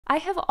I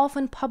have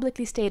often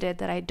publicly stated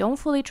that I don't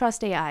fully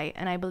trust AI,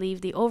 and I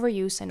believe the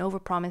overuse and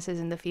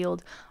overpromises in the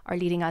field are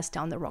leading us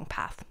down the wrong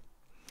path.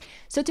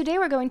 So today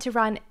we're going to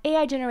run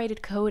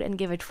AI-generated code and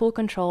give it full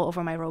control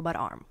over my robot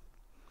arm.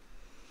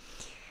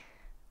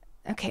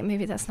 Okay,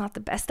 maybe that's not the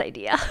best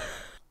idea.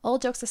 All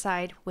jokes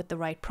aside, with the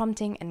right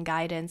prompting and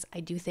guidance, I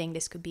do think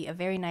this could be a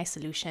very nice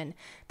solution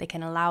that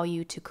can allow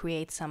you to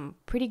create some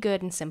pretty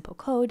good and simple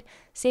code,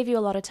 save you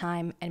a lot of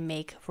time, and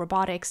make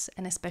robotics,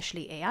 and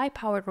especially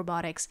AI-powered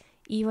robotics,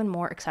 even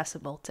more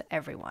accessible to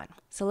everyone.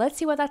 So let's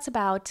see what that's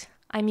about.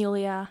 I'm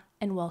Yulia,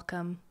 and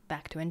welcome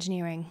back to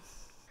engineering.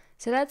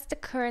 So that's the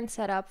current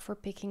setup for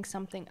picking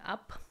something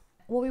up.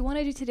 What we want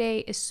to do today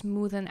is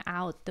smoothen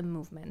out the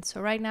movement. So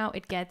right now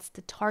it gets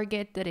the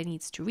target that it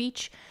needs to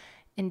reach.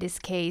 In this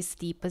case,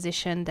 the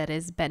position that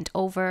is bent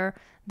over,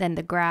 then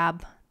the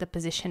grab, the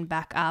position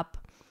back up,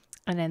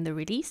 and then the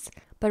release.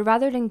 But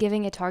rather than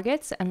giving it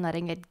targets and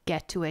letting it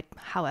get to it,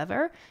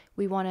 however,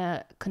 we want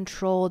to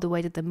control the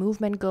way that the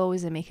movement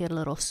goes and make it a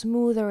little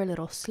smoother, a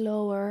little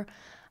slower.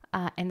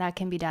 And that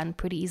can be done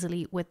pretty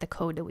easily with the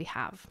code that we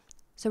have.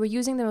 So we're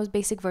using the most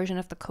basic version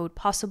of the code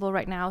possible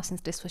right now,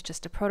 since this was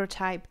just a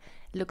prototype.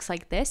 It looks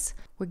like this.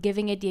 We're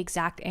giving it the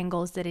exact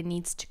angles that it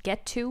needs to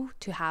get to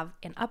have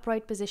an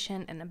upright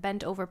position and a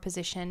bent over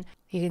position.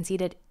 You can see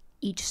that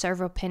each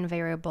servo pin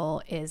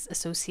variable is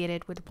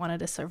associated with one of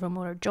the servo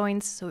motor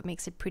joints, so it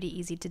makes it pretty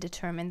easy to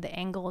determine the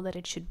angle that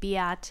it should be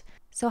at.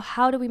 So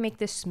how do we make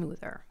this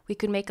smoother? We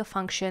could make a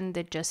function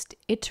that just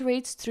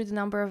iterates through the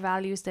number of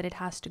values that it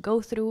has to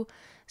go through.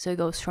 So it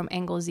goes from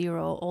angle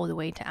 0 all the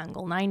way to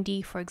angle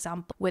 90, for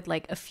example, with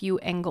like a few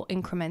angle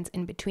increments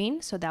in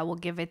between. So that will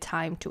give it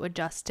time to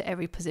adjust to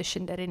every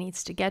position that it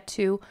needs to get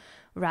to,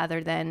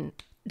 rather than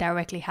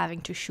directly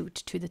having to shoot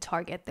to the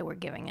target that we're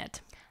giving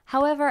it.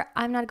 However,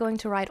 I'm not going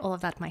to write all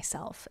of that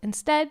myself.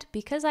 Instead,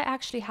 because I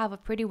actually have a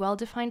pretty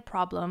well-defined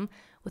problem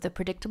with a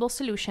predictable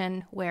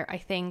solution where I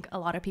think a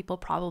lot of people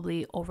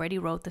probably already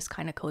wrote this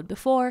kind of code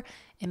before,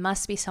 it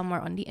must be somewhere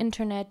on the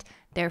internet,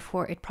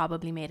 therefore it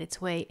probably made its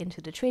way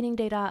into the training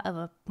data of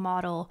a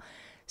model.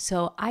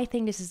 So I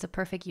think this is the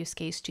perfect use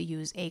case to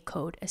use a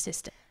code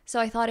assistant. So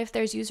I thought if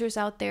there's users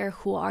out there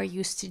who are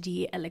used to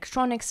the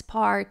electronics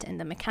part and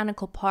the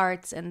mechanical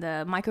parts and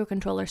the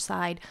microcontroller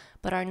side,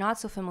 but are not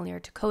so familiar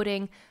to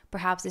coding,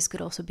 perhaps this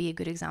could also be a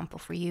good example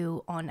for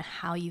you on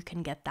how you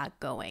can get that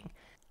going.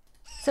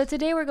 So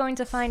today we're going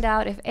to find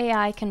out if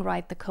AI can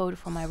write the code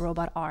for my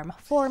robot arm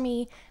for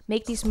me,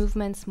 make these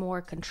movements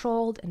more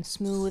controlled and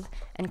smooth,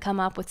 and come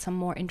up with some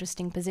more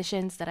interesting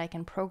positions that I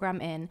can program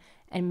in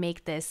and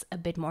make this a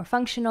bit more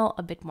functional,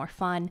 a bit more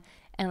fun,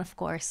 and of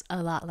course,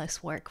 a lot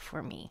less work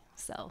for me.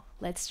 So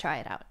let's try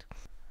it out.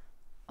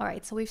 All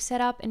right, so we've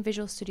set up in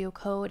Visual Studio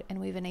Code and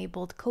we've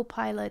enabled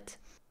Copilot.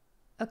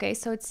 Okay,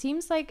 so it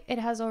seems like it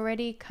has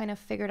already kind of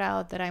figured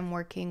out that I'm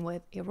working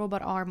with a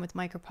robot arm with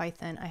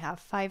MicroPython. I have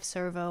 5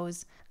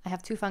 servos, I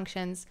have 2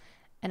 functions,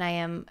 and I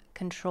am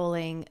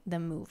controlling the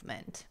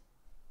movement.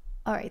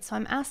 All right, so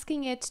I'm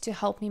asking it to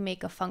help me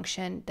make a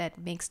function that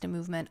makes the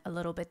movement a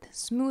little bit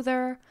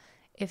smoother,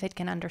 if it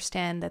can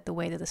understand that the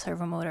way that the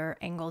servo motor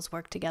angles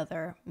work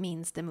together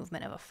means the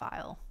movement of a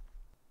file.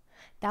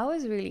 That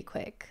was really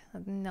quick.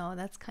 No,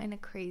 that's kind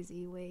of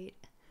crazy.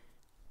 Wait.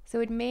 So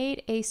it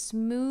made a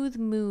smooth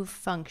move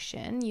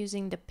function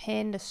using the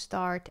pin, the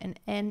start, and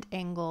end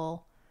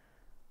angle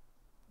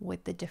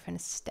with the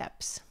different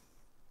steps.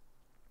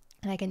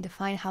 And I can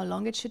define how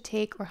long it should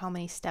take or how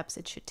many steps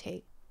it should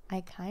take.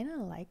 I kind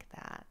of like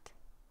that.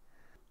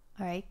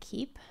 All right,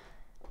 keep.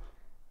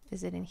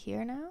 Is it in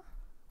here now?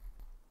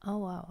 Oh,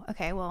 wow.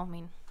 Okay, well, I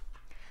mean,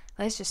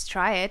 let's just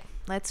try it.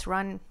 Let's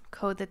run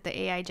code that the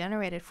AI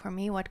generated for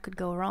me. What could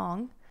go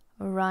wrong?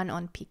 Run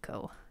on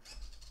Pico.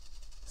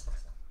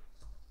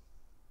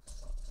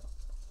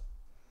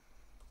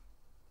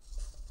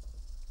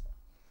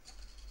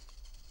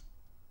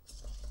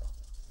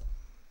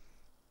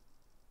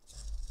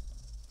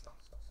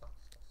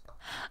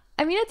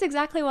 I mean, it's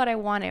exactly what I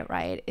wanted,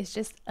 right? It's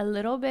just a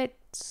little bit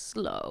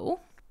slow.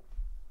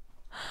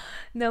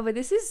 No, but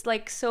this is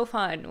like so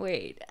fun.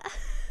 Wait.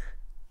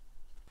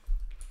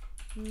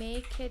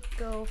 Make it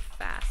go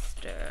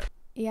faster.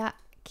 Yeah,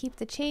 keep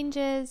the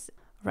changes.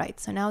 Right,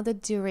 so now the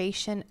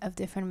duration of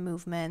different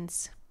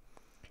movements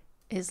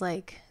is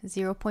like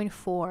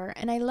 0.4.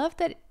 And I love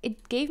that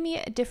it gave me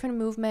a different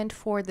movement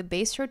for the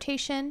base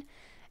rotation,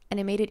 and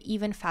it made it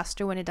even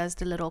faster when it does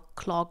the little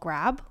claw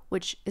grab,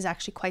 which is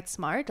actually quite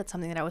smart. That's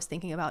something that I was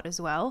thinking about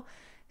as well,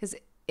 because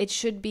it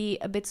should be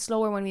a bit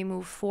slower when we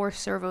move 4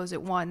 servos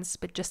at once,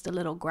 but just a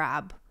little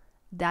grab.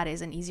 That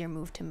is an easier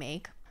move to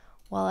make.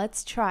 Well,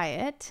 let's try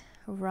it.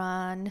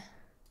 Run.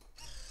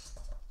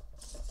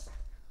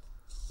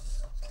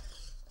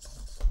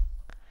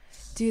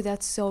 Dude,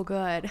 that's so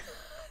good.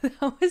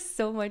 That was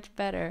so much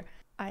better.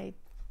 I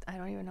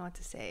don't even know what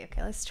to say.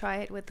 Okay, let's try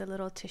it with the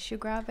little tissue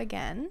grab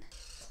again.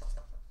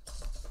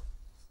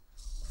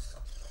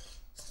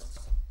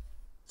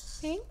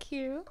 Thank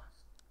you.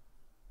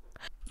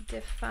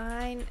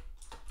 Define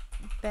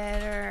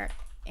better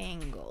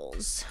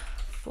angles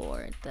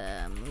for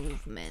the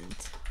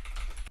movement.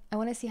 I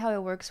want to see how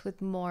it works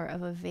with more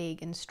of a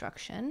vague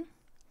instruction,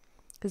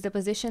 because the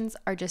positions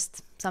are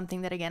just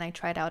something that, again, I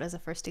tried out as a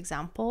first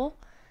example,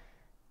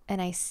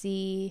 and I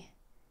see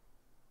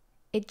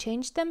it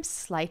changed them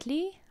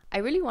slightly. I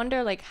really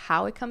wonder like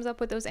how it comes up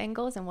with those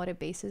angles and what it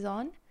bases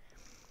on.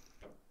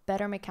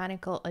 Better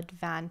mechanical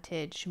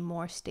advantage,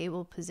 more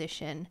stable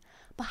position.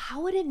 But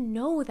how would it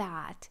know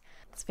that?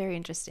 It's very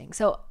interesting.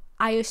 So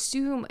I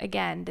assume,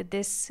 again, that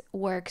this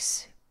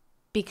works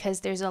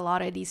because there's a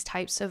lot of these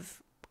types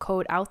of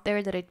code out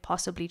there that it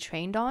possibly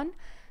trained on.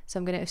 So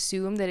I'm going to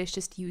assume that it's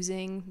just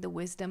using the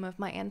wisdom of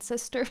my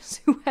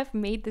ancestors who have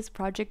made this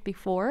project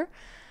before.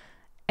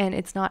 And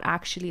it's not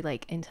actually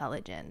like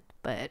intelligent,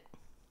 but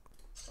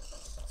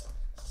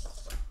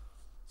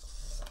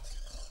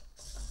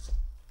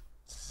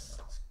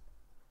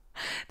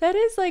that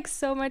is like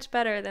so much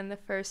better than the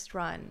first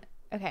run.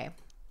 Okay,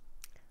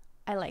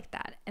 I like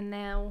that. And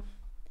now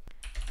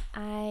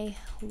I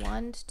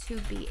want to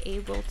be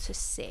able to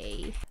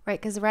say, right,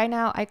 because right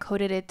now I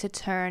coded it to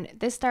turn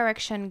this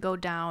direction, go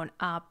down,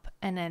 up,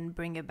 and then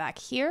bring it back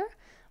here.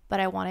 But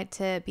I want it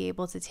to be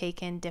able to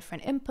take in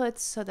different inputs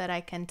so that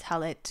I can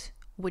tell it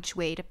which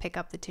way to pick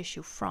up the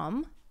tissue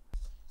from.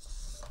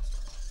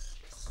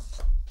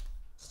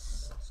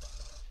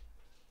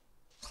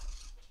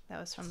 That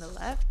was from the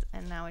left,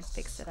 and now it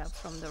picks it up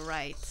from the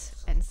right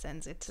and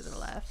sends it to the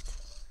left.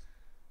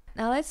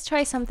 Now let's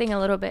try something a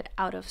little bit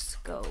out of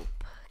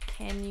scope.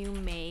 Can you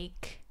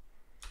make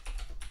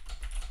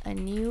a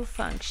new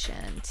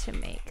function to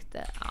make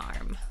the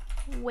arm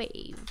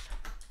wave?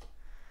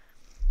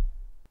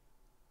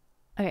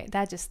 Okay,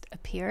 that just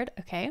appeared.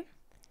 Okay.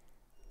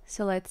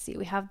 So let's see,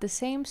 we have the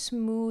same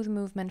smooth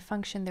movement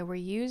function that we're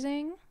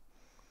using,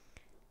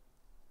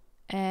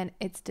 and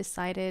it's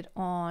decided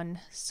on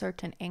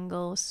certain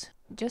angles.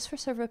 Just for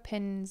servo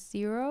pin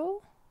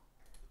 0,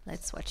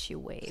 let's watch you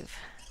wave.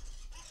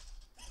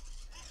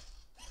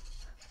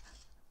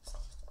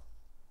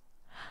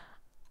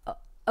 Oh,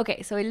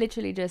 okay, so it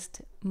literally just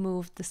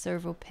moved the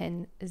servo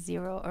pin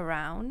 0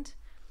 around.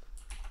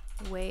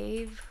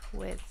 Wave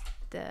with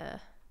the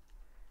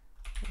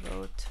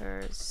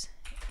rotors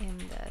in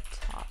the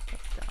top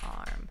of the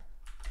arm,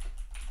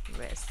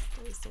 wrist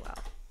as well.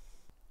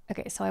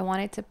 Okay, so I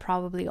wanted to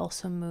probably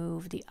also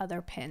move the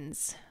other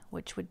pins,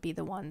 which would be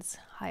the ones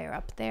higher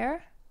up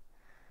there.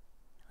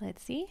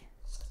 Let's see.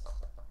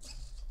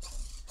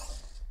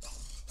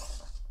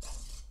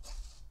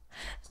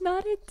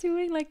 Not it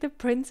doing like the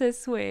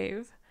princess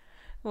wave.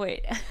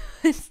 Wait,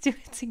 let's do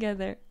it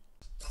together.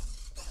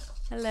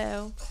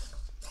 Hello.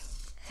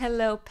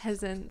 Hello,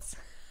 peasants.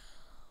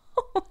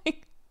 Oh my God.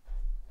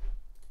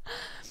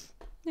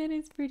 That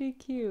is pretty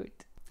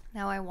cute.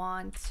 Now I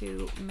want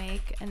to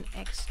make an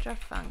extra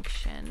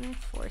function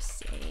for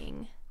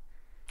saying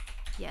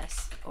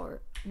yes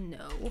or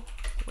no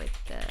with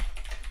the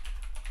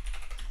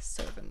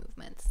servo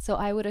movements. So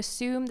I would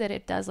assume that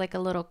it does like a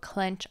little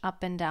clench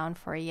up and down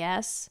for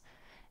yes,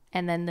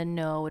 and then the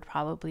no would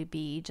probably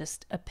be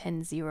just a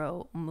pin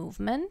 0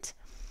 movement.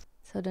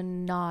 So the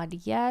nod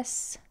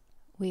yes,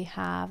 we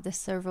have the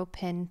servo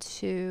pin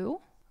 2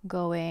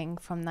 going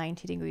from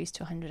 90 degrees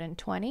to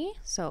 120.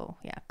 So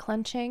yeah,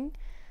 clenching.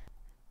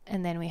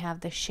 And then we have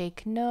the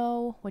shake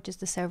no, which is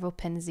the servo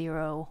pin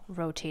 0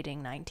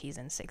 rotating 90s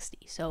and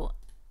 60s. So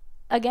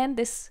again,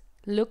 this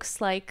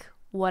looks like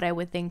what I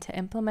would think to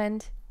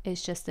implement.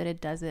 It's just that it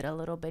does it a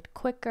little bit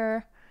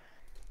quicker.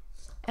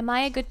 Am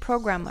I a good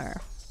programmer?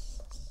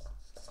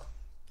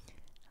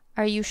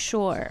 Are you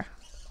sure?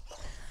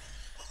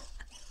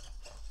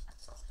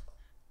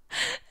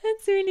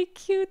 That's really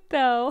cute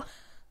though.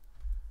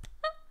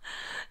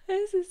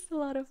 This is a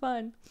lot of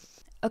fun.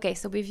 Okay,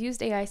 so we've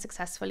used AI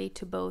successfully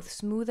to both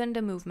smoothen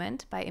the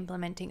movement by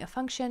implementing a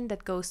function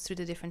that goes through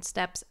the different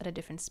steps at a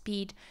different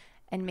speed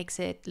and makes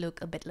it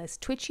look a bit less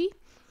twitchy.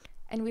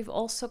 And we've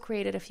also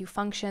created a few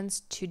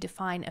functions to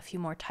define a few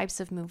more types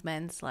of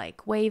movements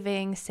like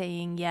waving,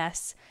 saying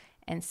yes,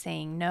 and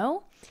saying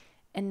no.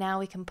 And now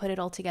we can put it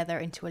all together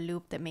into a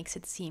loop that makes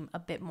it seem a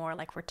bit more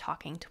like we're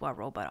talking to a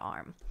robot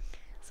arm.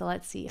 So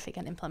let's see if we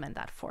can implement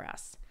that for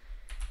us.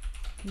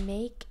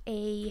 Make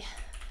a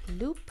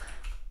loop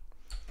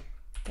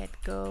that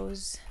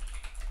goes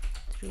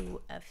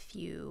through a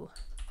few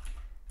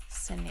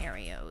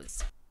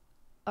scenarios.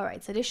 All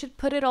right, so this should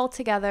put it all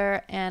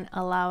together and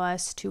allow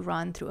us to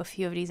run through a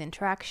few of these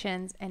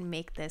interactions and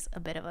make this a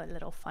bit of a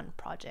little fun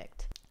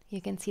project. You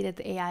can see that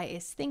the AI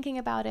is thinking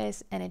about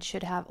this, and it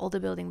should have all the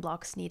building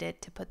blocks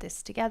needed to put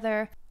this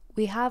together.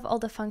 We have all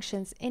the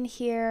functions in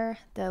here,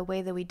 the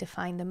way that we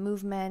define the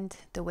movement,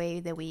 the way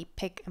that we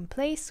pick and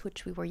place,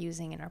 which we were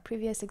using in our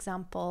previous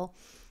example,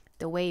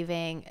 the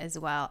waving, as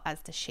well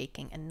as the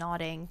shaking and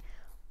nodding.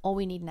 All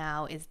we need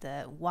now is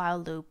the while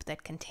loop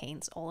that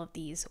contains all of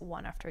these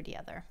one after the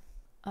other.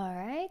 All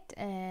right,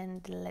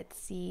 and let's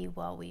see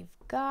what we've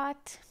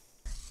got.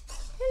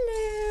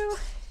 Hello.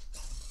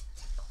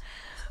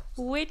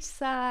 Which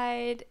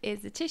side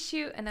is the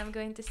tissue? And I'm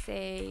going to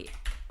say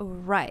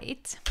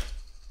right.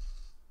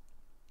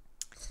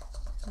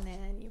 And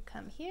then you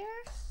come here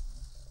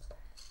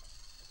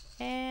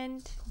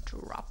and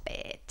drop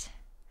it.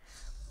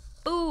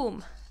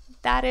 Boom!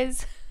 That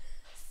is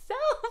so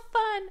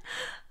fun.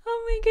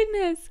 Oh my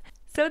goodness.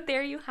 So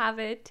there you have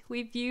it.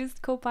 We've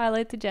used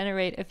Copilot to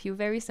generate a few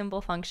very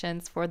simple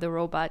functions for the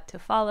robot to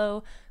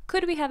follow.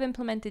 Could we have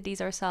implemented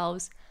these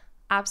ourselves?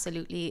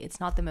 Absolutely. It's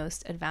not the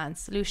most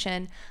advanced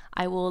solution.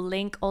 I will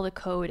link all the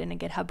code in a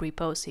GitHub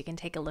repo so you can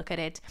take a look at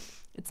it.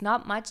 It's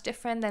not much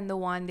different than the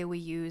one that we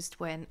used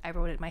when I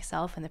wrote it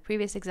myself in the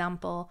previous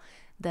example.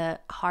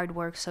 The hard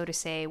work, so to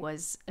say,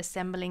 was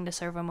assembling the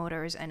servo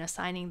motors and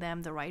assigning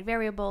them the right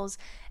variables.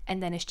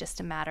 And then it's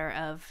just a matter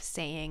of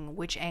saying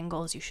which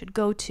angles you should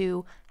go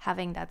to,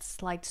 having that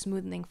slight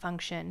smoothening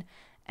function,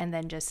 and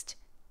then just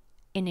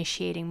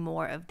initiating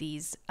more of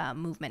these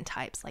movement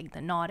types like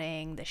the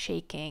nodding, the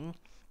shaking,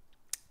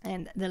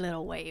 and the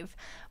little wave.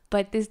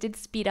 But this did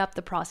speed up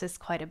the process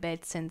quite a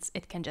bit since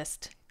it can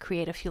just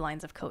create a few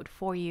lines of code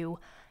for you.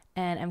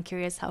 And I'm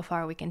curious how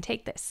far we can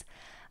take this.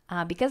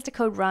 Because the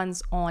code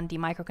runs on the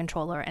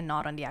microcontroller and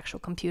not on the actual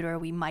computer,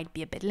 we might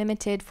be a bit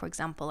limited. For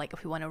example, like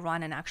if we want to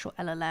run an actual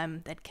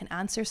LLM that can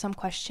answer some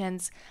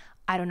questions,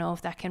 I don't know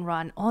if that can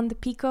run on the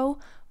Pico,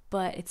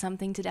 but it's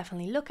something to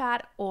definitely look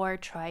at, or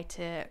try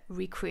to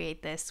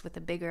recreate this with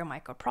a bigger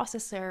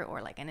microprocessor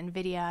or like an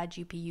NVIDIA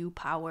GPU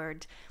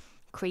powered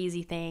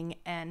crazy thing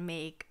and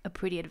make a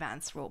pretty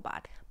advanced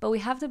robot. But we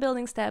have the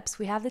building steps,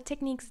 we have the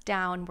techniques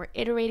down, we're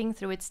iterating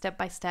through it step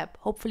by step,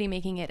 hopefully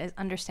making it as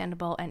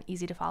understandable and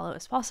easy to follow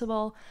as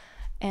possible.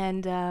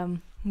 And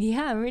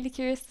yeah, I'm really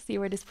curious to see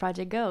where this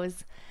project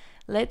goes.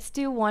 Let's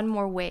do one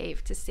more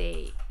wave to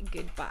say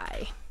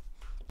goodbye.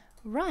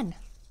 Run.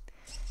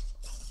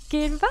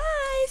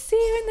 Goodbye, see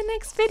you in the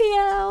next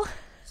video.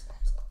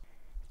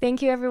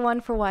 Thank you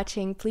everyone for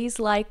watching. Please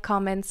like,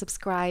 comment,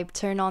 subscribe,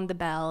 turn on the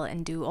bell,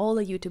 and do all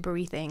the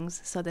YouTubery things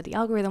so that the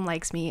algorithm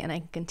likes me and I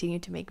can continue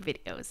to make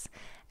videos.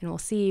 And we'll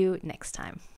see you next time.